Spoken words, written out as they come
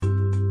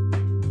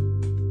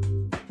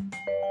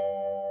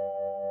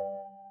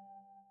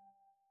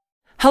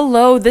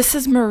Hello, this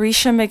is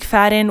Marisha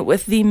McFadden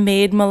with the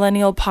Made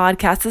Millennial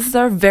podcast. This is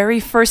our very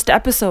first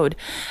episode,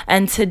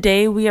 and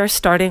today we are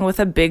starting with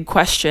a big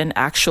question,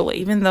 actually,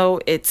 even though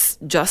it's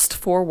just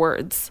 4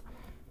 words.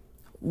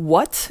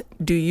 What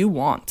do you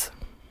want?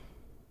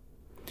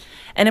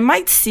 And it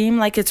might seem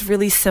like it's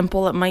really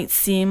simple. It might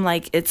seem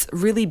like it's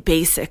really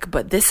basic,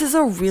 but this is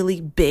a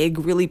really big,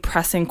 really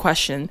pressing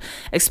question,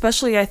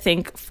 especially I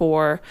think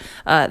for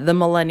the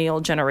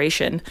millennial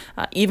generation,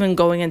 even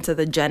going into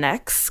the Gen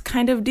X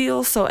kind of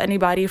deal. So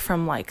anybody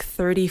from like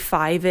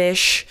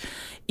 35-ish,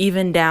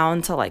 even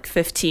down to like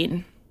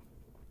 15.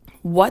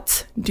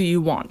 What do you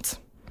want?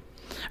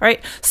 All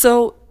right.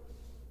 So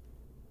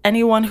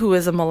anyone who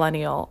is a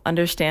millennial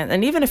understands,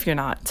 and even if you're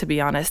not, to be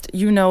honest,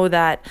 you know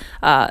that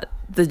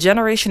the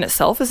generation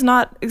itself is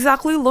not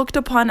exactly looked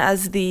upon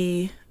as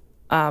the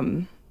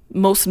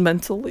most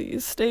mentally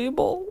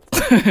stable.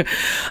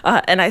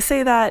 And I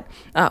say that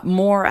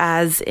more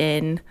as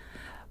in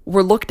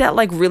we're looked at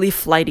like really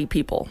flighty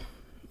people.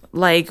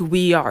 Like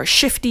we are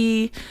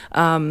shifty,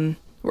 we're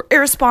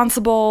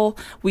irresponsible,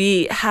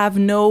 we have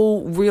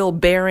no real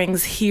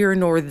bearings here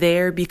nor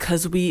there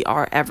because we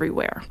are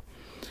everywhere.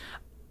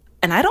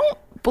 And I don't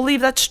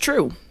believe that's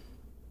true.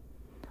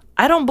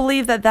 I don't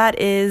believe that that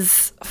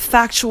is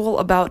factual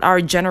about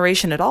our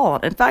generation at all.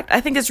 In fact, I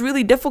think it's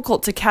really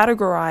difficult to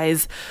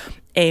categorize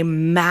a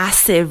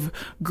massive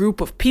group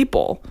of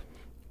people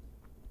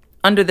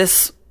under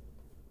this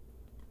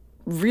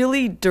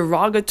really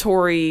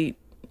derogatory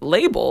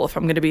label, if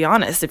I'm going to be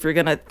honest. If you're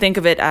going to think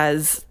of it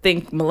as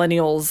think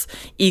millennials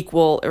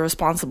equal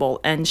irresponsible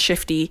and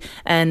shifty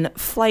and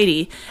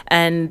flighty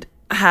and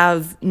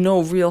have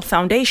no real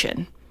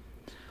foundation.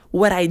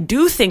 What I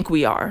do think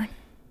we are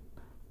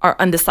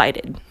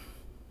undecided.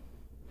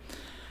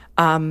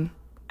 I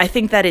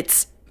think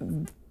that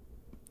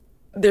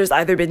there's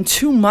either been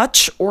too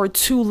much or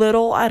too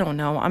little. I don't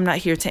know. I'm not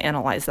here to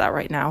analyze that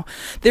right now.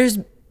 There's,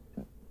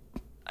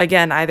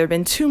 again, either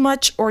been too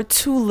much or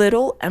too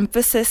little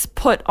emphasis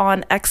put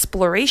on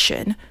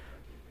exploration.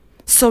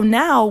 So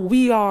now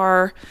we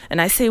are, and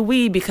I say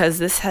we because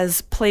this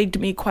has plagued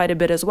me quite a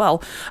bit as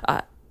well.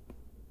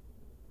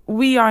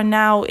 We are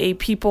now a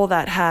people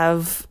that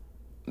have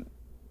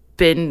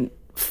been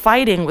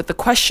fighting with the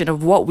question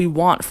of what we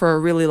want for a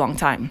really long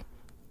time.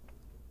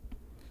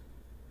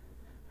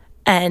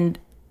 And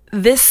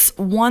this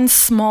one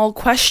small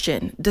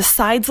question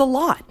decides a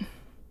lot.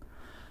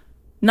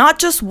 Not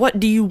just what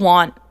do you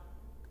want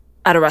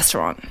at a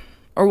restaurant,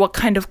 or what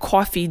kind of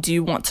coffee do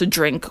you want to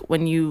drink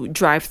when you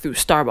drive through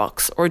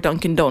Starbucks or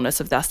Dunkin' Donuts,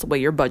 if that's the way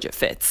your budget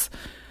fits,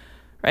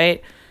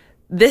 right?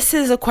 This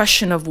is a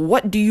question of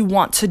what do you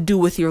want to do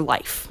with your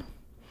life?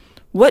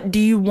 What do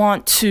you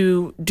want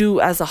to do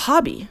as a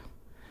hobby?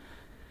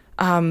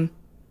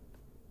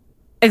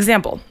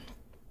 Example.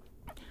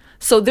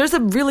 So there's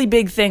a really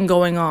big thing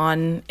going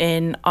on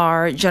in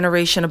our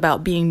generation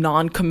about being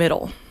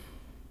non-committal.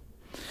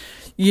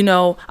 You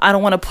know, I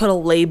don't want to put a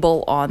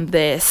label on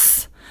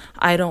this.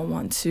 I don't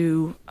want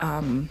to,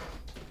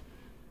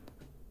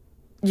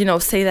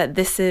 say that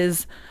this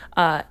is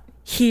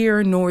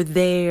here nor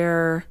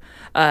there.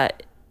 I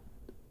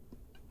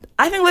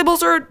think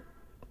labels are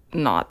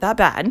not that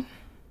bad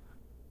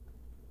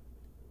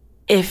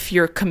if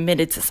you're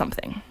committed to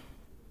something.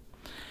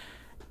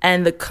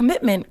 And the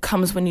commitment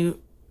comes when you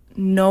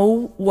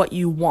know what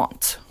you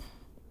want.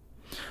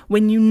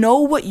 When you know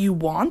what you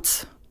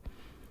want,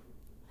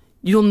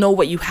 you'll know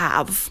what you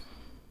have.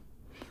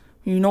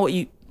 You know what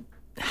you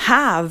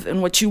have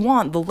and what you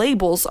want. The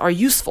labels are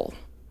useful.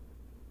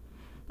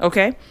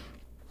 Okay?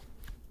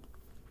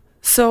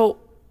 So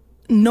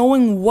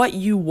knowing what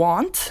you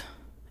want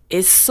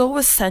is so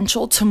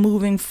essential to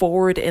moving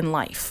forward in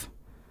life.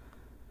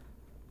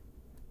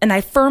 And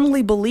I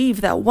firmly believe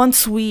that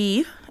once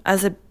we,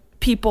 as a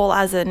people,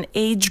 as an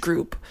age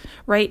group,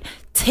 right,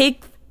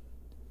 take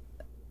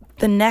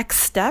the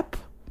next step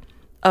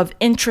of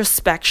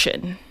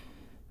introspection,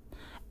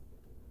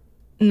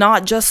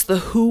 not just the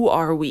who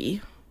are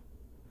we,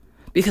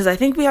 because I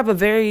think we have a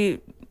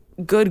very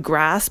good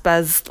grasp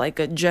as like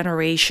a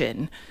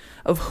generation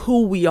of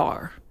who we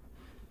are.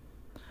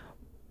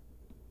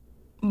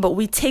 But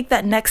we take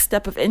that next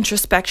step of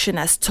introspection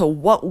as to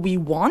what we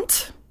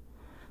want.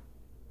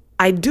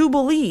 I do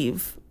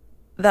believe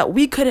that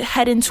we could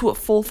head into it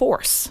full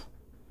force.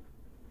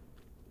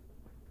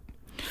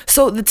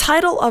 So the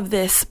title of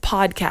this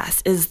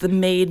podcast is the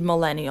Made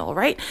Millennial,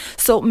 right?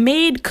 So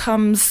Made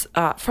comes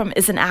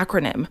is an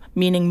acronym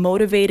meaning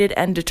motivated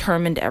and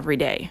determined every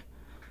day.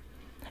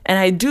 And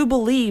I do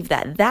believe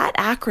that that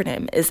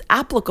acronym is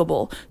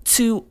applicable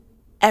to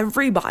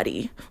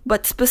everybody,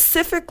 but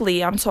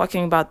specifically I'm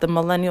talking about the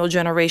millennial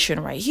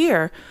generation right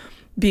here,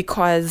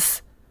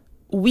 because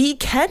we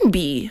can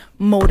be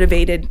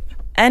motivated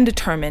and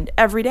determined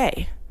every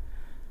day.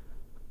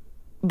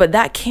 But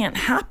that can't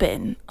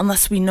happen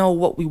unless we know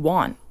what we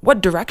want.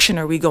 What direction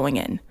are we going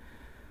in?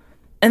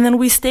 And then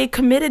we stay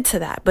committed to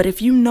that. But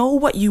if you know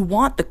what you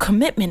want, the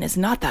commitment is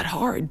not that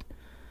hard.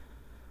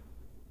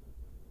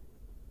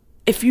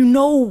 if you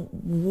know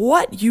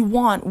what you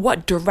want,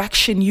 what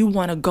direction you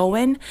want to go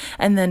in,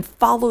 and then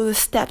follow the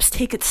steps,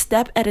 take it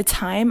step at a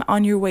time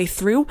on your way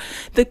through,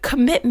 the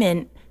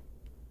commitment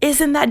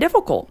isn't that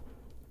difficult.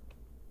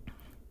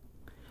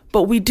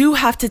 But we do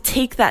have to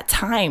take that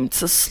time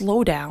to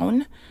slow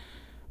down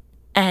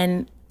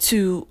and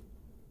to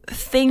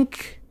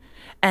think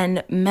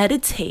and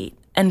meditate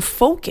and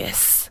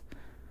focus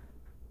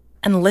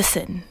and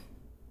listen.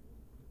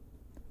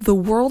 The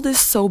world is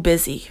so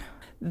busy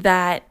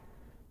that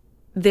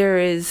there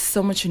is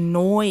so much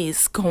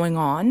noise going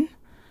on,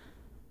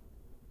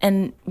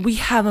 and we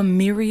have a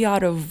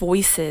myriad of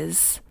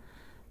voices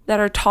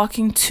that are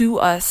talking to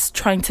us,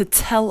 trying to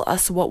tell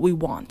us what we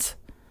want,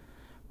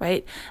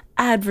 right?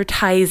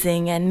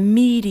 Advertising and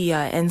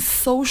media and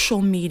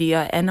social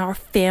media and our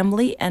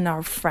family and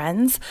our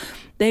friends,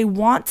 they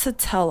want to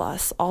tell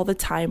us all the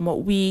time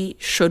what we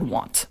should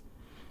want,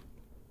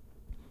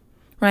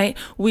 right?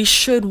 We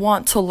should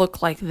want to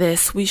look like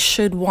this. We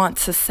should want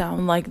to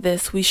sound like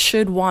this. We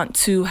should want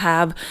to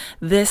have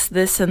this,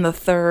 and the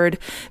third.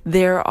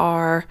 There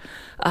are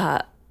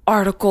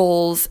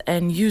articles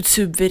and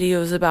YouTube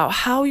videos about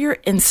how your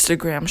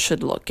Instagram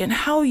should look and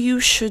how you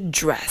should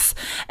dress.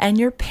 And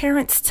your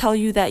parents tell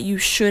you that you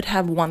should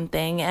have one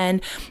thing,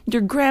 and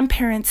your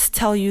grandparents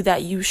tell you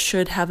that you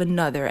should have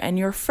another, and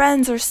your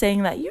friends are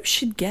saying that you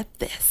should get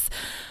this.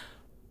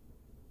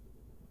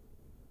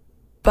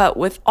 But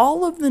with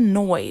all of the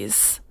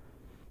noise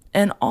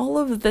and all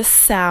of the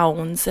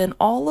sounds and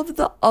all of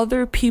the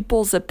other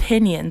people's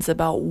opinions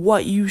about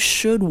what you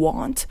should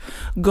want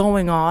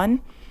going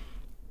on,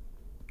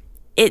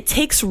 it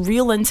takes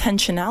real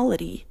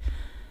intentionality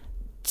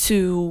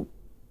to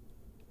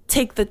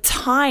take the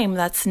time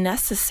that's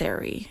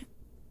necessary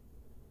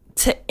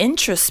to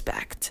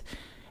introspect.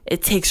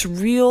 It takes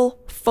real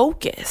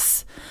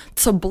focus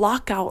to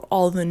block out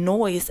all the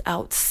noise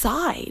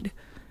outside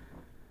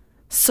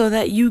so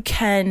that you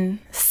can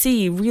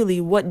see really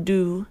what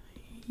do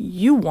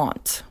you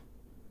want.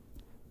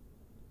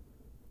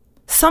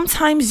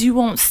 Sometimes you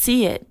won't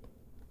see it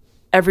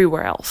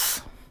everywhere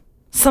else.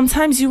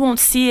 Sometimes you won't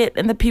see it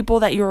in the people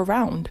that you're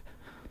around.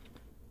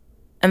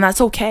 And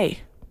that's okay.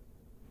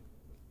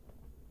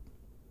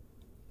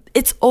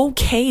 It's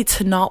okay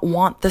to not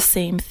want the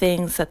same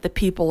things that the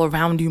people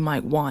around you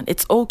might want.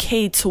 It's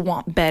okay to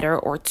want better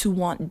or to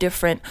want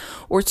different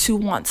or to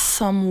want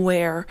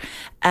somewhere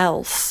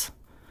else.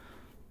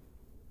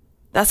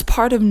 That's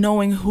part of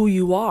knowing who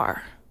you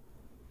are.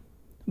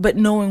 But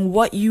knowing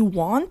what you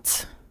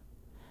want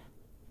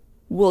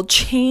will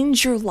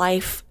change your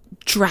life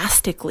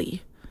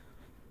drastically.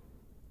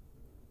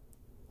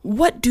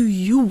 What do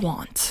you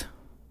want?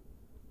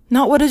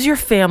 Not what does your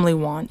family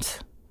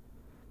want?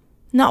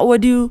 Not what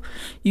do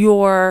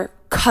your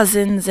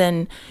cousins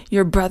and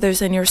your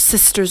brothers and your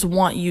sisters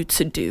want you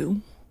to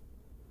do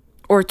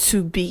or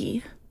to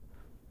be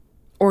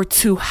or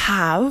to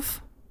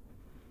have?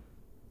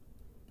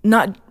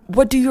 Not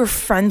what do your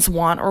friends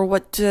want or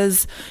what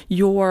does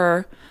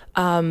your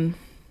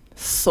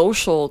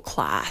social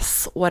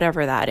class,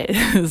 whatever that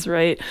is,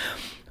 right?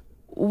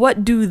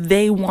 What do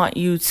they want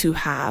you to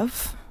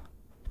have?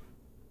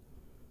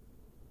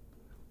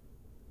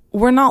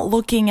 We're not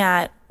looking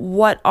at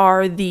what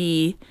are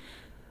the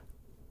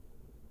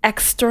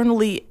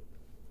externally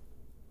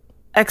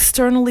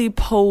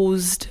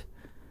posed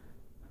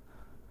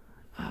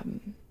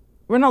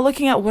we're not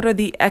looking at what are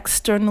the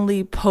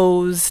externally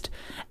posed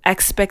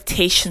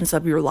expectations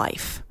of your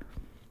life.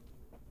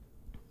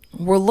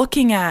 We're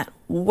looking at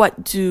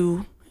what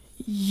do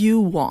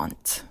you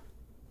want.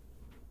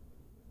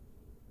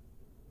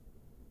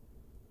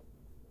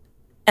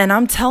 And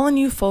I'm telling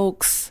you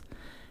folks,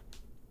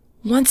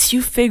 once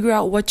you figure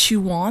out what you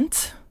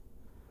want,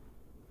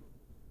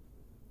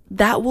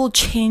 that will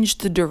change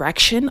the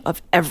direction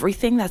of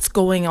everything that's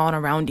going on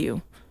around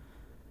you.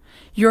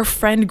 Your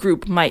friend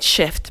group might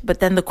shift,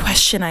 but then the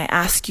question I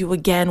ask you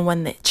again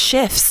when it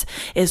shifts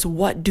is,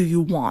 what do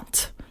you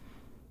want?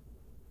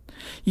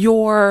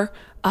 Your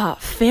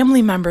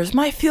family members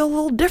might feel a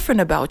little different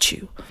about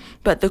you,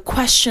 but the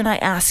question I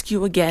ask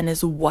you again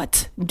is,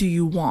 what do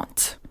you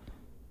want?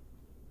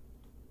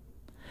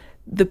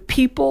 The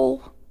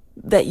people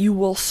that you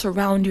will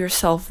surround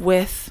yourself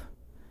with,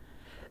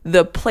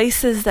 the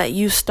places that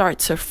you start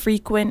to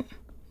frequent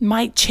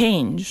might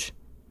change.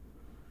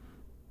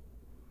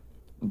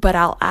 But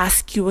I'll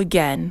ask you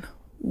again,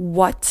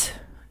 what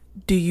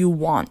do you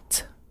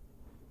want?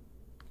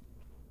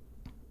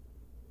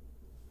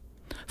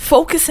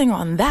 Focusing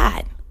on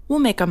that will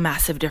make a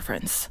massive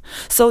difference.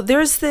 So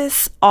there's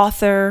this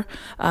author,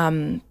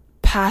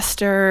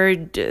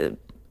 pastor,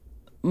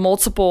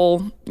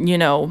 multiple,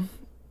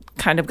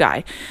 kind of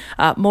guy,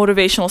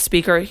 motivational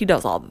speaker. He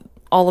does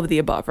all of the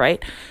above,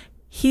 right?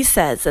 He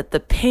says that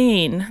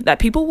that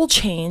people will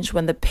change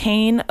when the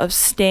pain of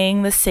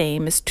staying the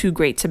same is too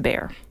great to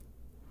bear.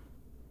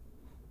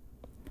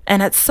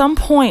 And at some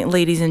point,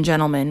 ladies and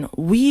gentlemen,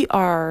 we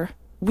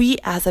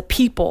as a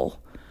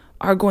people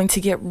are going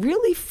to get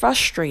really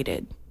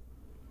frustrated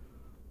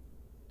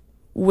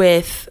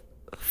with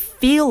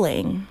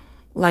feeling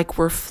like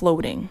we're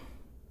floating.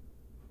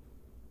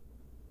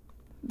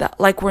 That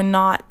like we're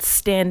not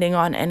standing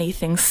on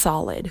anything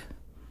solid.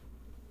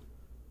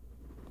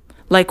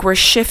 Like we're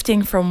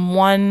shifting from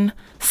one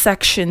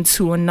section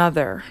to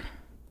another.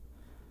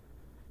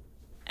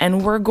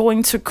 And we're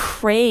going to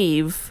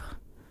crave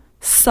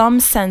some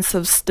sense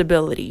of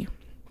stability.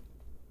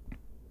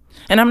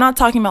 And I'm not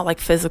talking about like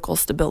physical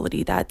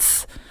stability.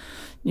 That's,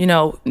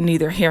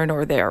 neither here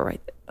nor there,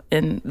 right?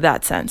 In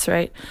that sense,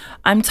 right?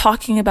 I'm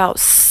talking about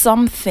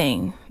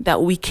something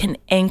that we can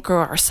anchor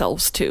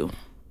ourselves to.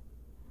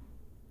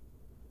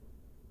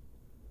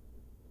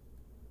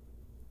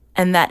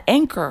 And that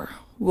anchor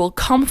will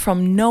come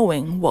from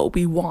knowing what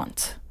we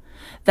want.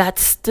 That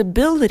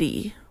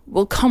stability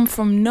will come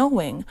from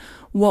knowing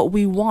what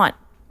we want,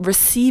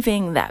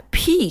 receiving that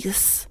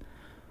peace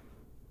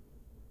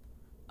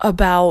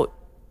about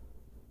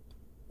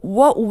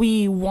what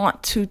we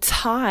want to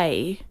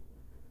tie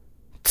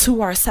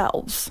to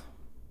ourselves.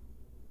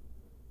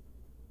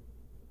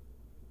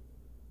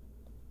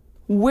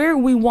 Where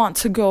we want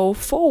to go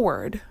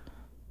forward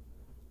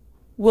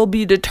will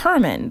be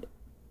determined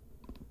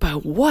by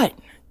what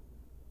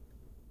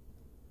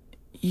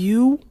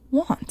you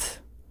want.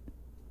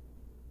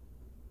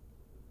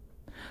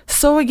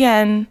 So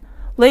again,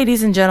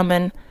 ladies and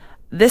gentlemen,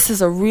 this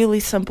is a really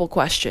simple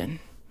question.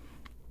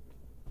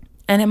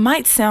 And it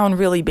might sound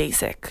really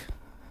basic.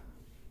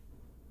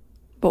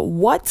 But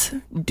what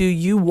do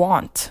you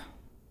want?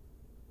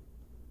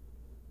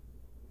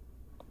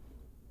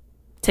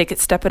 Take it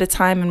step at a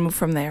time and move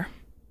from there.